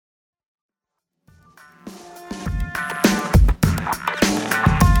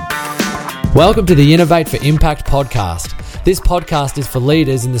Welcome to the Innovate for Impact podcast. This podcast is for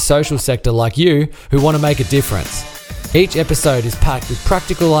leaders in the social sector like you who want to make a difference. Each episode is packed with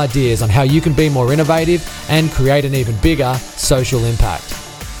practical ideas on how you can be more innovative and create an even bigger social impact.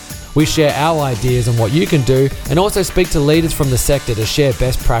 We share our ideas on what you can do and also speak to leaders from the sector to share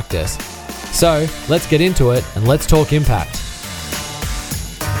best practice. So let's get into it and let's talk impact.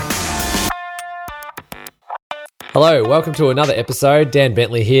 Hello, welcome to another episode. Dan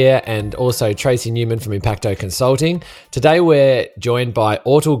Bentley here and also Tracy Newman from Impacto Consulting. Today we're joined by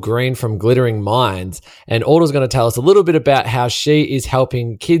Ortal Green from Glittering Minds, and Ortal's going to tell us a little bit about how she is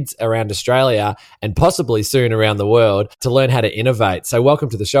helping kids around Australia and possibly soon around the world to learn how to innovate. So welcome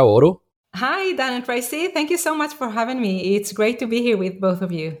to the show, Ortal. Hi, Dan and Tracy. Thank you so much for having me. It's great to be here with both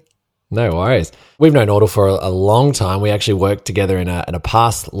of you. No worries. We've known Ortal for a long time. We actually worked together in a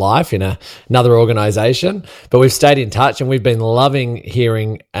past life in another organization, but we've stayed in touch and we've been loving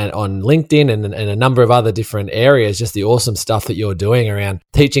hearing on LinkedIn and a number of other different areas, just the awesome stuff that you're doing around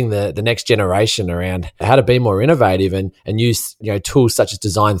teaching the next generation around how to be more innovative and use tools such as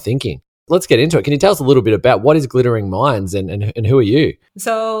design thinking. Let's get into it. Can you tell us a little bit about what is Glittering Minds and who are you?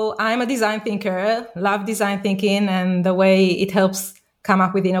 So I'm a design thinker, love design thinking and the way it helps come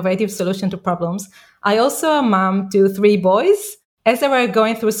up with innovative solution to problems. I also am a mom to 3 boys. As they were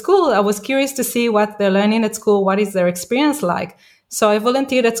going through school, I was curious to see what they're learning at school, what is their experience like. So I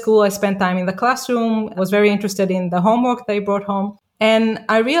volunteered at school. I spent time in the classroom. I was very interested in the homework they brought home. And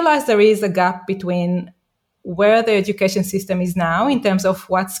I realized there is a gap between where the education system is now in terms of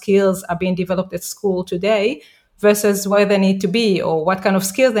what skills are being developed at school today versus where they need to be or what kind of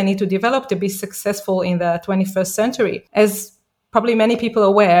skills they need to develop to be successful in the 21st century. As probably many people are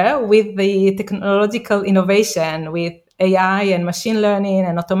aware, with the technological innovation, with AI and machine learning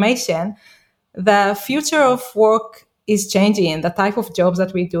and automation, the future of work is changing. The type of jobs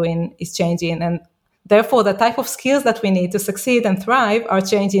that we're doing is changing. And therefore, the type of skills that we need to succeed and thrive are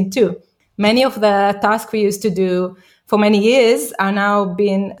changing too. Many of the tasks we used to do for many years are now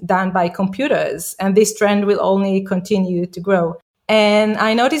being done by computers. And this trend will only continue to grow. And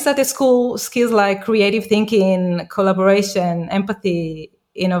I noticed that at school, skills like creative thinking, collaboration, empathy,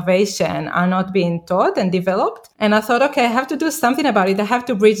 innovation are not being taught and developed. And I thought, okay, I have to do something about it. I have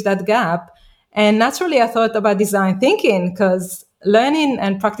to bridge that gap. And naturally, I thought about design thinking because learning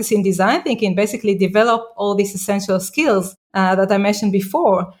and practicing design thinking basically develop all these essential skills that I mentioned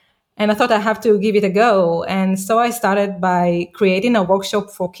before. And I thought I have to give it a go. And so I started by creating a workshop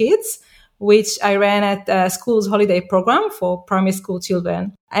for kids, which I ran at a school's holiday program for primary school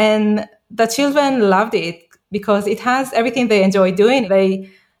children. And the children loved it because it has everything they enjoy doing. They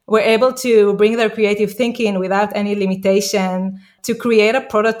were able to bring their creative thinking without any limitation to create a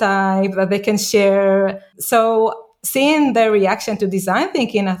prototype that they can share. So seeing their reaction to design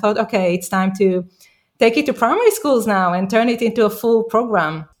thinking, I thought, okay, it's time to take it to primary schools now and turn it into a full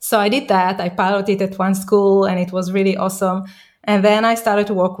program. So I did that. I piloted at one school and it was really awesome. And then I started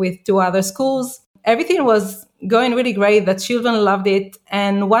to work with 2 other schools. Everything was going really great. The children loved it.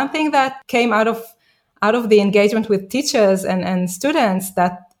 And one thing that came out of the engagement with teachers and students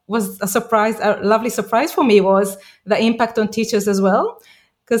that was a lovely surprise for me was the impact on teachers as well.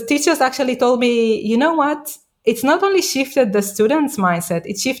 Because teachers actually told me, you know what? It's not only shifted the students' mindset,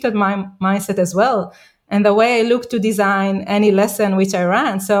 it shifted my mindset as well. And the way I look to design any lesson which I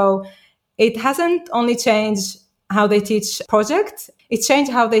ran. So it hasn't only changed how they teach projects. It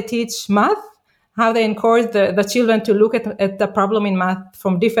changed how they teach math, how they encourage the children to look at the problem in math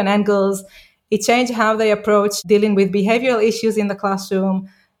from different angles. It changed how they approach dealing with behavioral issues in the classroom.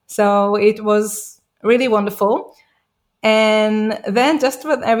 So it was really wonderful. And then just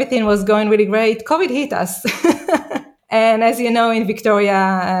when everything was going really great, COVID hit us. And as you know, in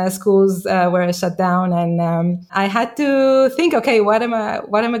Victoria, schools were shut down, and I had to think, okay, what am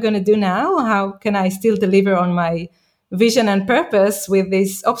I going to do now? How can I still deliver on my vision and purpose with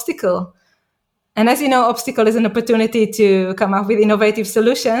this obstacle? And as you know, obstacle is an opportunity to come up with innovative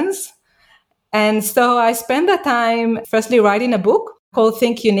solutions. And so I spent that time firstly writing a book called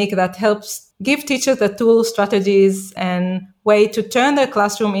Think Unique that helps give teachers the tools, strategies, and way to turn their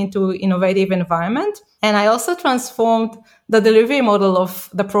classroom into innovative environment. And I also transformed the delivery model of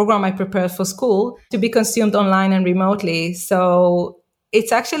the program I prepared for school to be consumed online and remotely. So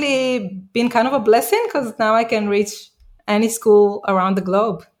it's actually been kind of a blessing because now I can reach any school around the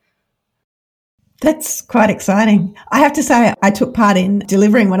globe. That's quite exciting. I have to say, I took part in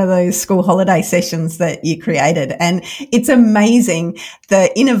delivering one of those school holiday sessions that you created, and it's amazing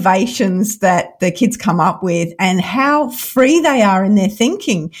the innovations that the kids come up with and how free they are in their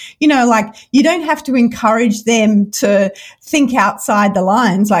thinking. You know, like you don't have to encourage them to think outside the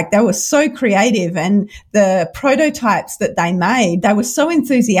lines. Like they were so creative, and the prototypes that they made, they were so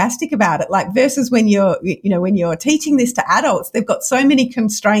enthusiastic about it. Like versus when you're teaching this to adults, they've got so many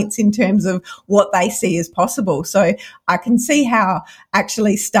constraints in terms of what they see as possible. So I can see how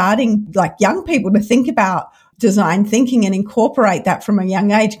actually starting like young people to think about design thinking and incorporate that from a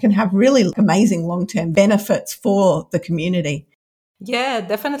young age can have really amazing long-term benefits for the community. Yeah,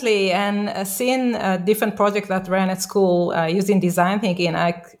 definitely. And seeing different projects that ran at school using design thinking,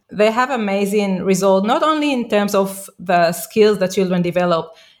 they have amazing results, not only in terms of the skills that children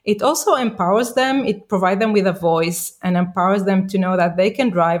develop, it also empowers them, it provides them with a voice and empowers them to know that they can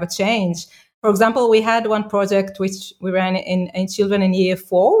drive a change. For example, we had one project which we ran in children in year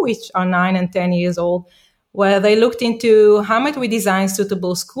 4, which are 9 and 10 years old, where they looked into how might we design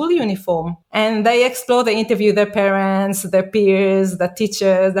suitable school uniform. And they explored, they interviewed their parents, their peers, the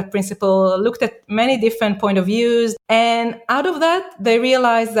teachers, the principal, looked at many different point of views. And out of that, they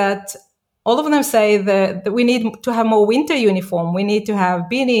realized that all of them say that we need to have more winter uniform. We need to have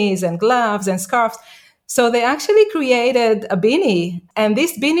beanies and gloves and scarves. So they actually created a beanie, and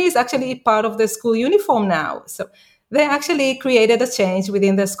this beanie is actually part of the school uniform now. So they actually created a change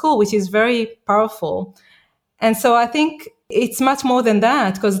within the school, which is very powerful. And so I think it's much more than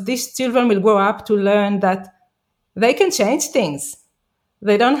that, because these children will grow up to learn that they can change things.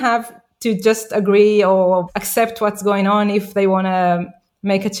 They don't have to just agree or accept what's going on if they want to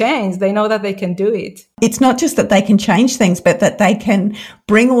make a change. They know that they can do it. It's not just that they can change things, but that they can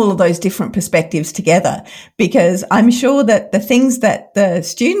bring all of those different perspectives together. Because I'm sure that the things that the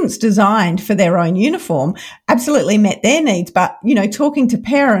students designed for their own uniform absolutely met their needs. But, you know, talking to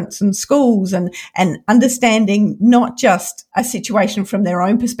parents and schools and understanding not just a situation from their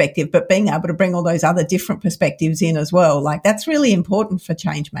own perspective, but being able to bring all those other different perspectives in as well. Like that's really important for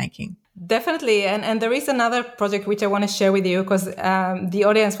change making. Definitely. And there is another project which I want to share with you because the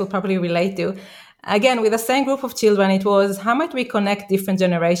audience will probably relate to. Again, with the same group of children, it was how might we connect different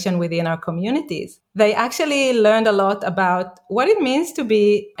generations within our communities. They actually learned a lot about what it means to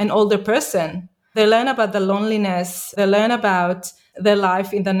be an older person. They learn about the loneliness. They learn about their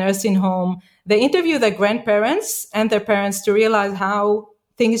life in the nursing home. They interview their grandparents and their parents to realize how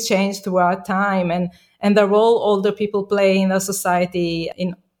things change throughout time and the role older people play in the society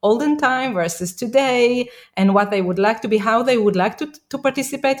in olden time versus today, and what they would like to be, how they would like to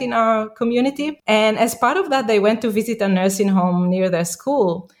participate in our community. And as part of that, they went to visit a nursing home near their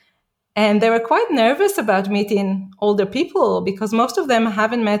school. And they were quite nervous about meeting older people because most of them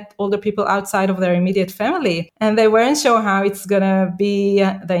haven't met older people outside of their immediate family. And they weren't sure how it's going to be,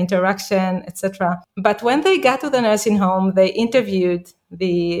 the interaction, etc. But when they got to the nursing home, they interviewed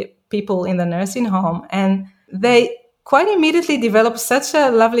the people in the nursing home, and they quite immediately developed such a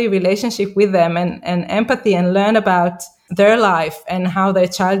lovely relationship with them and empathy, and learn about their life and how their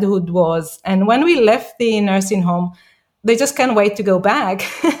childhood was. And when we left the nursing home, they just can't wait to go back.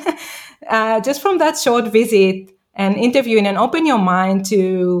 Just from that short visit and interviewing and open your mind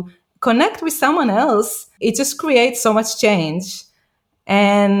to connect with someone else, it just creates so much change.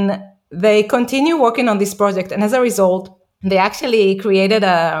 And they continue working on this project. And as a result, they actually created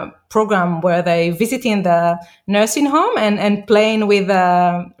a program where they visiting the nursing home and playing with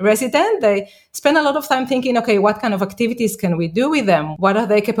a resident. They spend a lot of time thinking, okay, what kind of activities can we do with them? What are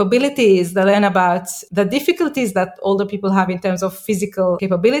their capabilities? They learn about the difficulties that older people have in terms of physical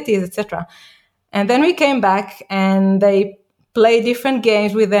capabilities, etc. And then we came back and they play different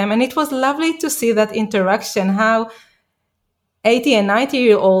games with them. And it was lovely to see that interaction, how 80 and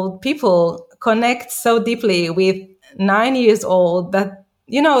 90-year-old people connect so deeply with 9 years old that,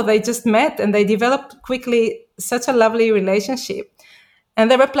 you know, they just met and they developed quickly such a lovely relationship.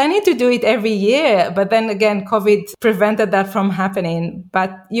 And they were planning to do it every year, but then again, COVID prevented that from happening.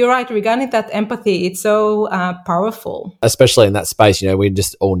 But you're right, regarding that empathy, it's so powerful. Especially in that space, you know, we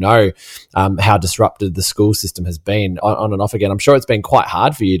just all know how disrupted the school system has been on and off again. I'm sure it's been quite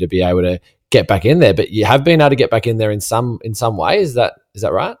hard for you to be able to get back in there, but you have been able to get back in there in some way. Is that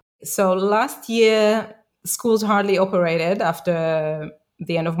right? So last year, schools hardly operated after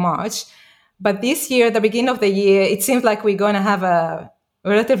the end of March. But this year, the beginning of the year, it seems like we're going to have a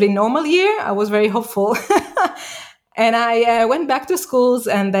relatively normal year. I was very hopeful. And I went back to schools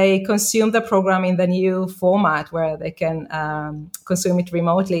and they consumed the program in the new format where they can consume it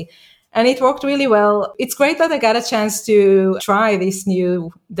remotely. And it worked really well. It's great that I got a chance to try this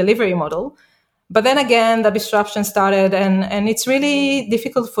new delivery model. But then again, the disruption started, and it's really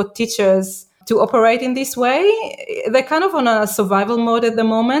difficult for teachers to operate in this way. They're kind of on a survival mode at the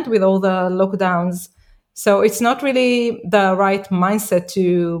moment with all the lockdowns. So it's not really the right mindset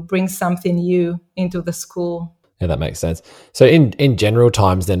to bring something new into the school. Yeah, that makes sense. So in general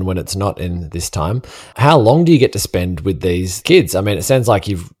times then, when it's not in this time, how long do you get to spend with these kids? I mean, it sounds like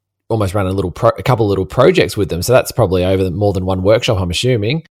you've almost run a couple of little projects with them. So that's probably over more than one workshop, I'm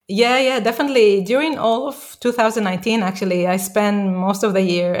assuming. Yeah, definitely. During all of 2019, actually, I spent most of the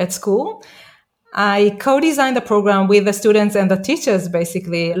year at school. I co-designed the program with the students and the teachers,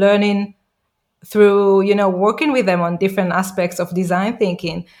 basically learning through, working with them on different aspects of design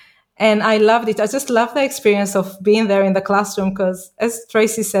thinking. And I loved it. I just love the experience of being there in the classroom because, as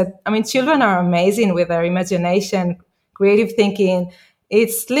Tracy said, I mean, children are amazing with their imagination, creative thinking.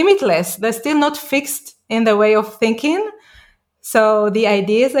 It's limitless. They're still not fixed in the way of thinking. So the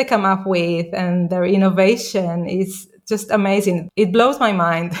ideas they come up with and their innovation is just amazing. It blows my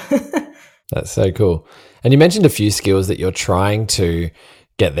mind. That's so cool. And you mentioned a few skills that you're trying to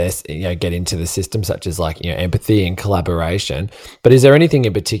get into the system, such as empathy and collaboration. But is there anything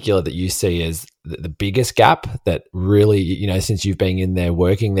in particular that you see as the biggest gap that really, since you've been in there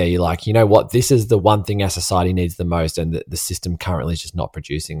working there, you're like, this is the one thing our society needs the most, and the system currently is just not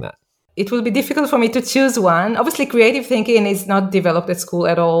producing that? It will be difficult for me to choose one. Obviously, creative thinking is not developed at school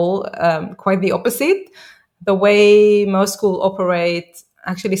at all. Quite the opposite. The way most schools operate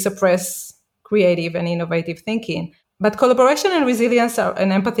actually suppress creative and innovative thinking. But collaboration and resilience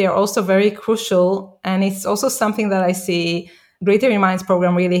and empathy are also very crucial. And it's also something that I see Greater in Minds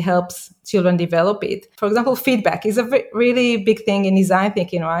program really helps children develop it. For example, feedback is a really big thing in design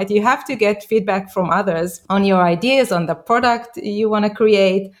thinking, right? You have to get feedback from others on your ideas, on the product you want to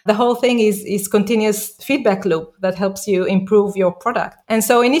create. The whole thing is continuous feedback loop that helps you improve your product. And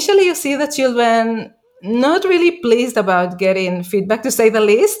so initially you see the children not really pleased about getting feedback, to say the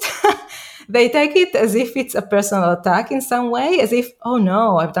least. They take it as if it's a personal attack in some way, as if, oh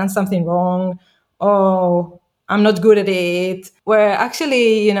no, I've done something wrong. Oh, I'm not good at it. Where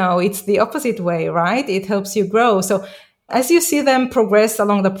actually, it's the opposite way, right? It helps you grow. So as you see them progress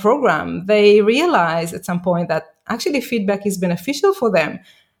along the program, they realize at some point that actually feedback is beneficial for them.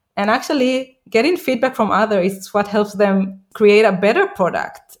 And actually getting feedback from others is what helps them create a better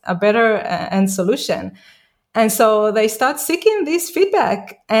product, a better end solution. And so they start seeking this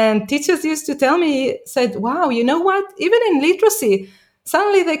feedback. And teachers used to tell me, said, wow, you know what? Even in literacy,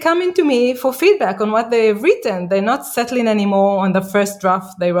 suddenly they come into me for feedback on what they've written. They're not settling anymore on the first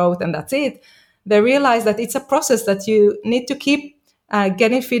draft they wrote and that's it. They realize that it's a process that you need to keep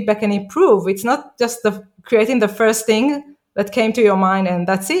getting feedback and improve. It's not just creating the first thing that came to your mind and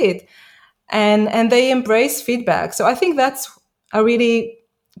that's it. And they embrace feedback. So I think that's a really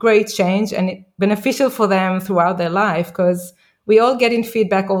great change and beneficial for them throughout their life, because we all getting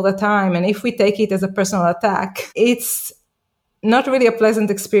feedback all the time. And if we take it as a personal attack, it's not really a pleasant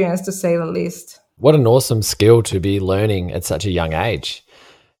experience, to say the least. What an awesome skill to be learning at such a young age.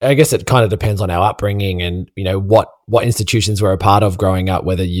 I guess it kind of depends on our upbringing and, what institutions we're a part of growing up,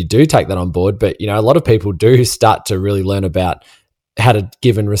 whether you do take that on board. But, a lot of people do start to really learn about how to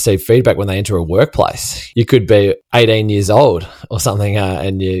give and receive feedback when they enter a workplace. You could be 18 years old or something,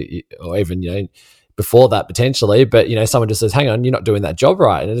 and or even, before that potentially, but someone just says, hang on, you're not doing that job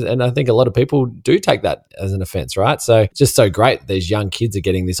right. And I think a lot of people do take that as an offense, right? So it's just so great that these young kids are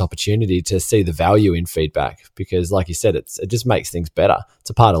getting this opportunity to see the value in feedback, because like you said, it just makes things better.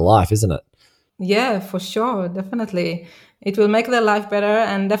 It's a part of life, isn't it? Yeah, for sure. Definitely. It will make their life better,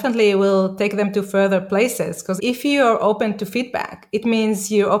 and definitely will take them to further places. Because if you are open to feedback, it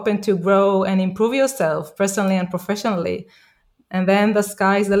means you're open to grow and improve yourself personally and professionally. And then the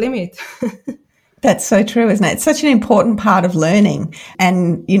sky is the limit. That's so true, isn't it? It's such an important part of learning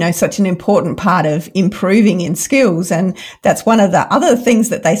and, such an important part of improving in skills. And that's one of the other things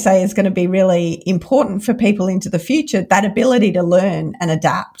that they say is going to be really important for people into the future, that ability to learn and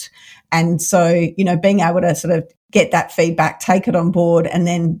adapt. And so, being able to sort of get that feedback, take it on board, and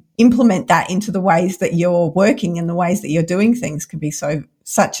then implement that into the ways that you're working and the ways that you're doing things can be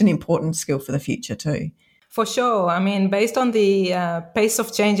such an important skill for the future too. For sure. I mean, based on the pace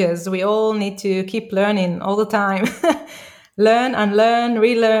of changes, we all need to keep learning all the time. Learn, unlearn,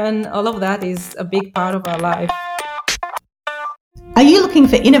 relearn, all of that is a big part of our life. Are you looking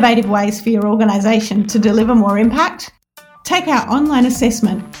for innovative ways for your organisation to deliver more impact? Take our online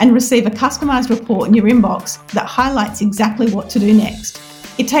assessment and receive a customised report in your inbox that highlights exactly what to do next.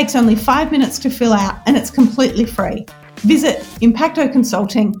 It takes only 5 minutes to fill out and it's completely free. Visit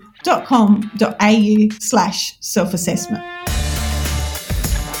impactoconsulting.com.au/self-assessment.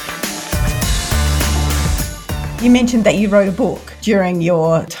 You mentioned that you wrote a book during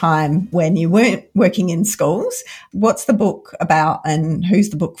your time when you weren't working in schools. What's the book about and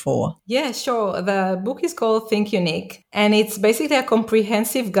who's the book for? Yeah, sure. The book is called Think Unique, and it's basically a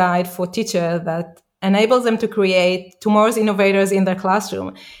comprehensive guide for teachers that enables them to create tomorrow's innovators in their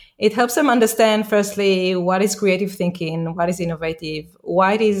classroom. It helps them understand, firstly, what is creative thinking, what is innovative,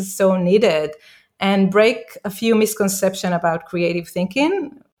 why it is so needed, and break a few misconceptions about creative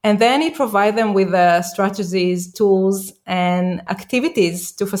thinking. And then it provides them with strategies, tools, and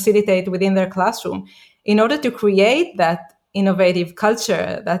activities to facilitate within their classroom in order to create that innovative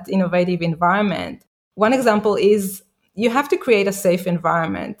culture, that innovative environment. One example is you have to create a safe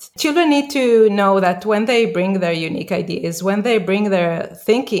environment. Children need to know that when they bring their unique ideas, when they bring their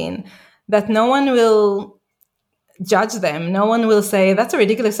thinking, that no one will judge them. No one will say, that's a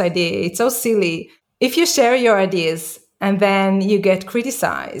ridiculous idea. It's so silly. If you share your ideas, and then you get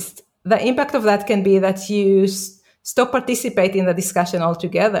criticized, the impact of that can be that you stop participating in the discussion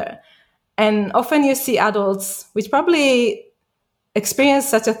altogether. And often you see adults, which probably experience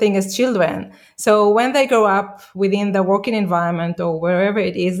such a thing as children. So when they grow up within the working environment or wherever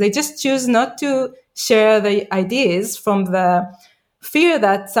it is, they just choose not to share the ideas from the fear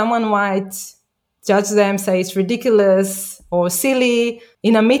that someone might judge them, say it's ridiculous or silly.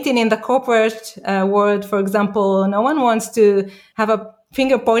 In a meeting in the corporate world, for example, no one wants to have a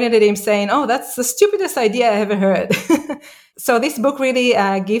finger pointed at him saying, oh, that's the stupidest idea I ever heard. So this book really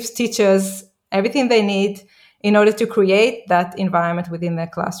gives teachers everything they need in order to create that environment within their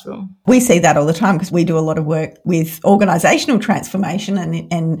classroom. We see that all the time because we do a lot of work with organisational transformation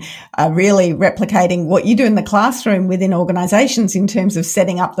and really replicating what you do in the classroom within organisations in terms of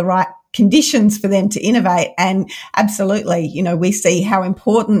setting up the right conditions for them to innovate. And absolutely, you know, we see how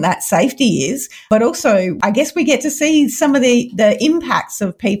important that safety is, but also I guess we get to see some of the impacts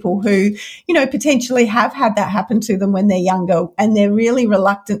of people who, you know, potentially have had that happen to them when they're younger and they're really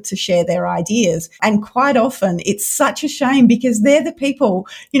reluctant to share their ideas. And quite often it's such a shame because they're the people,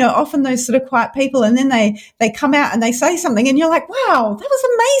 you know, often those sort of quiet people, and then they come out and they say something and you're like, wow, that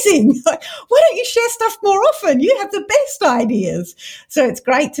was amazing. Like, why don't you share stuff more often? You have the best ideas. So it's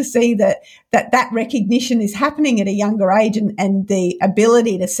great to see that recognition is happening at a younger age and the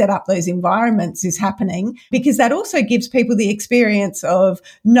ability to set up those environments is happening, because that also gives people the experience of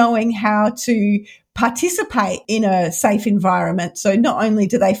knowing how to participate in a safe environment. So not only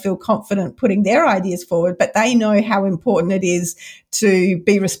do they feel confident putting their ideas forward, but they know how important it is to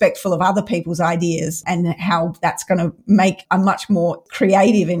be respectful of other people's ideas and how that's going to make a much more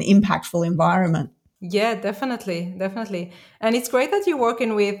creative and impactful environment. Yeah, definitely. And it's great that you're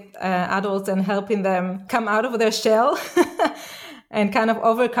working with adults and helping them come out of their shell and kind of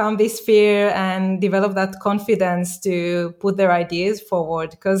overcome this fear and develop that confidence to put their ideas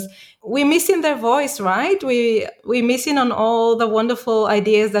forward, because we're missing their voice, right? We're missing on all the wonderful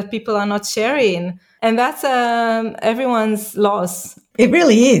ideas that people are not sharing. And that's everyone's loss. It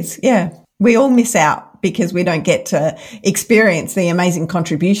really is. Yeah. We all miss out because we don't get to experience the amazing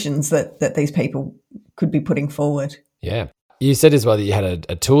contributions that these people could be putting forward. Yeah. You said as well that you had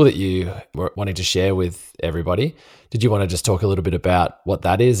a tool that you were wanting to share with everybody. Did you want to just talk a little bit about what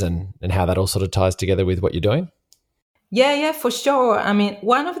that is and how that all sort of ties together with what you're doing? Yeah, for sure. I mean,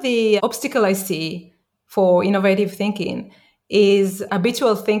 one of the obstacles I see for innovative thinking is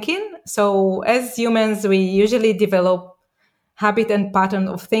habitual thinking. So as humans, we usually develop habit and pattern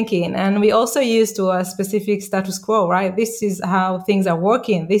of thinking, and we also used to a specific status quo, right? This is how things are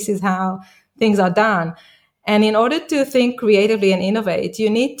working. This is how things are done. And in order to think creatively and innovate, you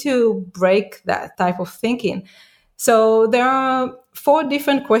need to break that type of thinking. So there are 4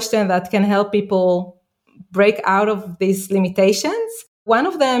 different questions that can help people break out of these limitations. One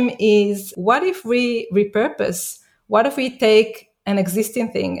of them is, what if we repurpose? What if we take an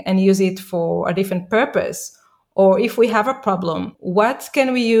existing thing and use it for a different purpose? Or if we have a problem, what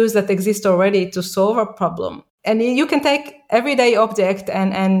can we use that exists already to solve a problem? And you can take everyday object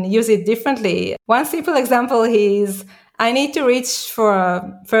and use it differently. One simple example is, I need to reach for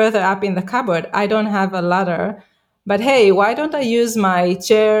further up in the cupboard. I don't have a ladder, but hey, why don't I use my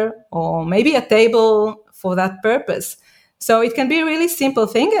chair or maybe a table for that purpose? So it can be a really simple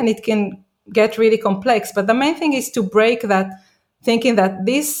thing and it can get really complex. But the main thing is to break that thinking that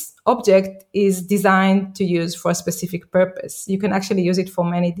this object is designed to use for a specific purpose. You can actually use it for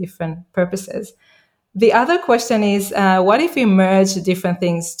many different purposes. The other question is, what if we merge different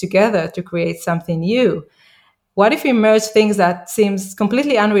things together to create something new? What if we merge things that seems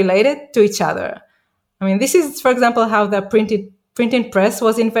completely unrelated to each other? I mean, this is, for example, how the printing press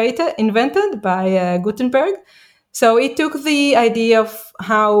was invented by Gutenberg. So it took the idea of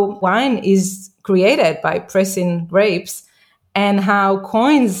how wine is created by pressing grapes, and how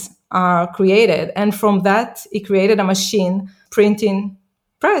coins are created. And from that, he created a machine printing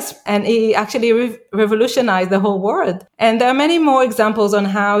press, and he actually revolutionized the whole world. And there are many more examples on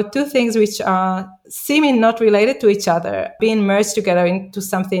how two things which are seeming not related to each other being merged together into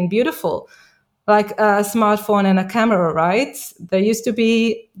something beautiful, like a smartphone and a camera, right? There used to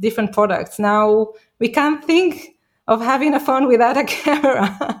be different products. Now we can't think of having a phone without a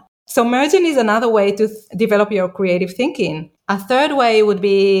camera. So merging is another way to develop your creative thinking. A third way would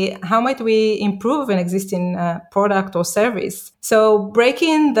be, how might we improve an existing product or service? So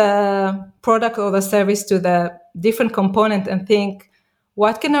breaking the product or the service to the different component and think,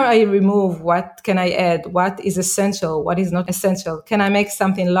 what can I remove? What can I add? What is essential? What is not essential? Can I make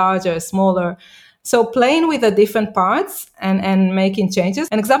something larger, smaller? So playing with the different parts and making changes.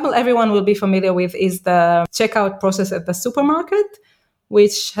 An example everyone will be familiar with is the checkout process at the supermarket,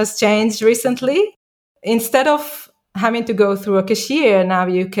 which has changed recently. Instead of having to go through a cashier, now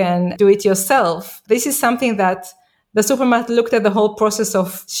you can do it yourself. This is something that the supermarket looked at the whole process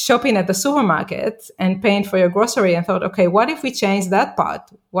of shopping at the supermarket and paying for your grocery and thought, okay, what if we change that part?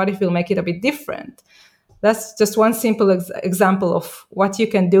 What if we'll make it a bit different? That's just one simple example of what you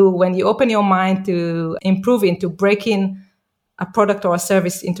can do when you open your mind to improving, to breaking a product or a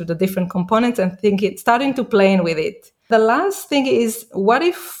service into the different components and starting to play with it. The last thing is, what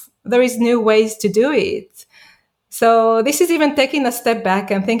if there is new ways to do it? So this is even taking a step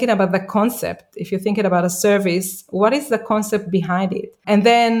back and thinking about the concept. If you're thinking about a service, what is the concept behind it? And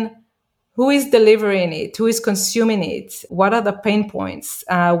then who is delivering it? Who is consuming it? What are the pain points?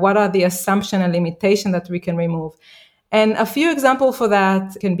 What are the assumption and limitation that we can remove? And a few examples for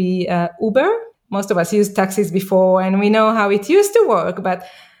that can be Uber. Most of us used taxis before and we know how it used to work. But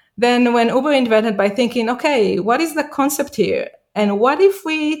then when Uber invented by thinking, okay, what is the concept here? And what if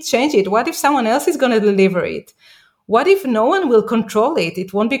we change it? What if someone else is going to deliver it? What if no one will control it?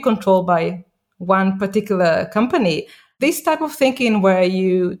 It won't be controlled by one particular company. This type of thinking where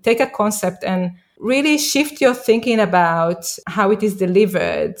you take a concept and really shift your thinking about how it is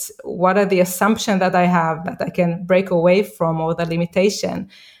delivered, what are the assumptions that I have that I can break away from or the limitation,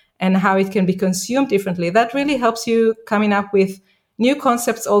 and how it can be consumed differently. That really helps you coming up with new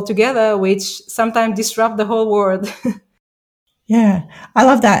concepts altogether, which sometimes disrupt the whole world. Yeah, I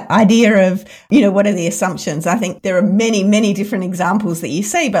love that idea of, what are the assumptions? I think there are many, many different examples that you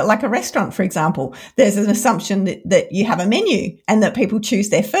see, but like a restaurant, for example, there's an assumption that you have a menu and that people choose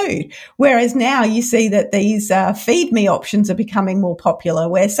their food. Whereas now you see that these feed me options are becoming more popular,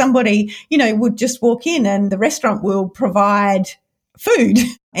 where somebody, would just walk in and the restaurant will provide food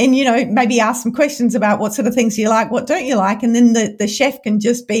and, maybe ask some questions about what sort of things you like, what don't you like? And then the chef can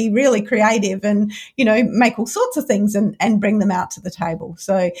just be really creative and, make all sorts of things and bring them out to the table.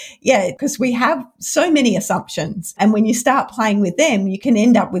 So yeah, because we have so many assumptions, and when you start playing with them, you can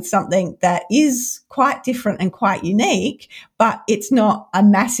end up with something that is quite different and quite unique, but it's not a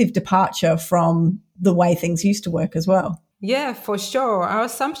massive departure from the way things used to work as well. Yeah, for sure. Our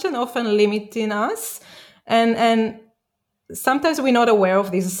assumption often limiting us and sometimes we're not aware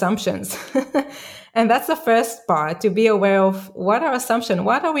of these assumptions. And that's the first part, to be aware of what are assumptions,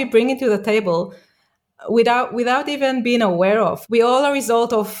 what are we bringing to the table without even being aware of. We all are a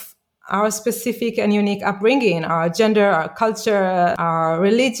result of our specific and unique upbringing, our gender, our culture, our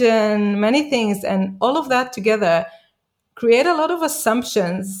religion, many things. And all of that together create a lot of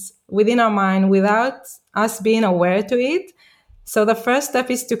assumptions within our mind without us being aware to it. So the first step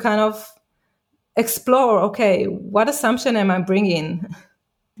is to kind of explore, okay, what assumption am I bringing?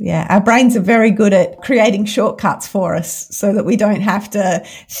 Yeah, our brains are very good at creating shortcuts for us so that we don't have to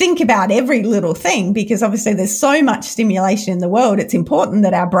think about every little thing, because obviously there's so much stimulation in the world. It's important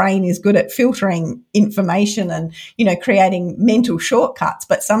that our brain is good at filtering information and, creating mental shortcuts.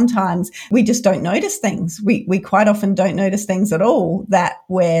 But sometimes we just don't notice things. We quite often don't notice things at all that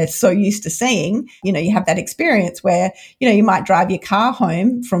we're so used to seeing. You have that experience where, you might drive your car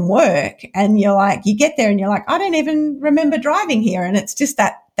home from work and you get there and you're like, I don't even remember driving here. And it's just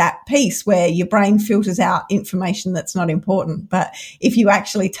that piece where your brain filters out information that's not important. But if you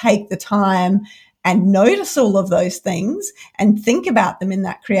actually take the time and notice all of those things and think about them in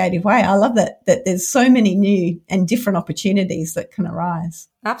that creative way, I love that there's so many new and different opportunities that can arise.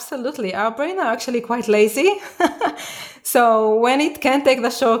 Absolutely. Our brain are actually quite lazy. So when it can take the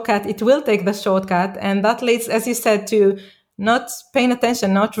shortcut, it will take the shortcut. And that leads, as you said, to not paying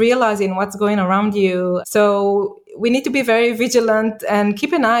attention, not realizing what's going around you. So we need to be very vigilant and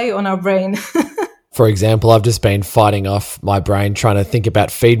keep an eye on our brain. For example, I've just been fighting off my brain trying to think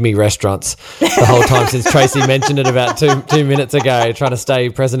about feed me restaurants the whole time since Tracy mentioned it about two minutes ago, trying to stay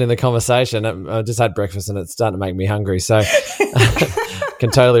present in the conversation. I just had breakfast and it's starting to make me hungry. So can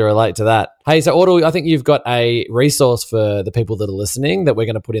totally relate to that. Hey, so Audrey, I think you've got a resource for the people that are listening that we're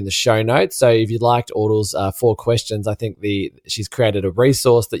going to put in the show notes. So if you liked Audrey's 4 questions, I think she's created a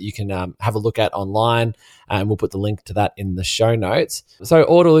resource that you can have a look at online, and we'll put the link to that in the show notes. So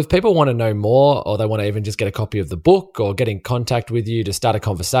Audrey, if people want to know more, or they want to even just get a copy of the book or get in contact with you to start a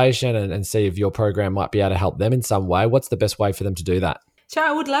conversation and see if your program might be able to help them in some way, what's the best way for them to do that? Sure,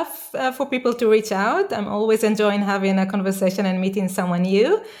 I would love for people to reach out. I'm always enjoying having a conversation and meeting someone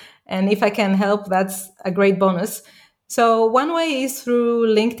new. And if I can help, that's a great bonus. So one way is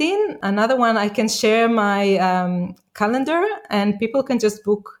through LinkedIn. Another one, I can share my calendar and people can just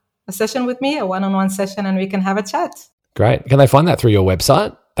book a session with me, a one-on-one session, and we can have a chat. Great. Can they find that through your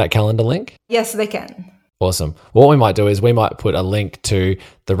website, that calendar link? Yes, they can. Awesome. What we might do is we might put a link to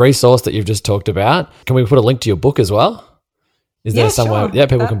the resource that you've just talked about. Can we put a link to your book as well? Is there somewhere? Sure. Yeah,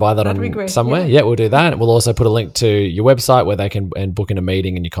 people can buy that on somewhere. Yeah, we'll do that. We'll also put a link to your website where they can book in a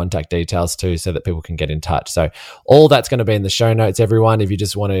meeting and your contact details too, so that people can get in touch. So all that's going to be in the show notes, everyone. If you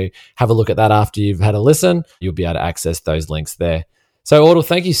just want to have a look at that after you've had a listen, you'll be able to access those links there. So Audrey,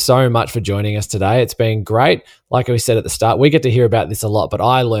 thank you so much for joining us today. It's been great. Like we said at the start, we get to hear about this a lot, but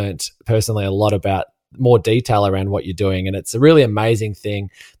I learned personally a lot about more detail around what you're doing. And it's a really amazing thing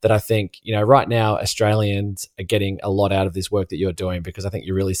that I think, right now Australians are getting a lot out of this work that you're doing, because I think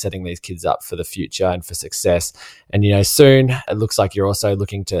you're really setting these kids up for the future and for success. And, soon it looks like you're also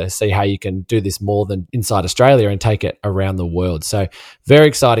looking to see how you can do this more than inside Australia and take it around the world. So very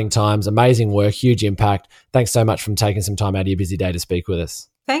exciting times, amazing work, huge impact. Thanks so much for taking some time out of your busy day to speak with us.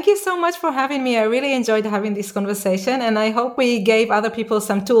 Thank you so much for having me. I really enjoyed having this conversation, and I hope we gave other people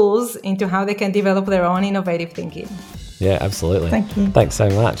some tools into how they can develop their own innovative thinking. Yeah, absolutely. Thank you. Thanks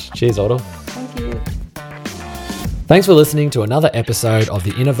so much. Cheers, Audrey. Thank you. Thanks for listening to another episode of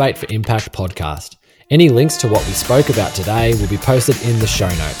the Innovate for Impact podcast. Any links to what we spoke about today will be posted in the show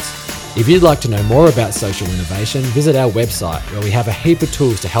notes. If you'd like to know more about social innovation, visit our website where we have a heap of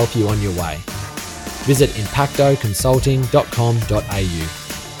tools to help you on your way. Visit impactoconsulting.com.au.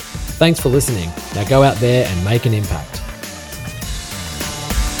 Thanks for listening. Now go out there and make an impact.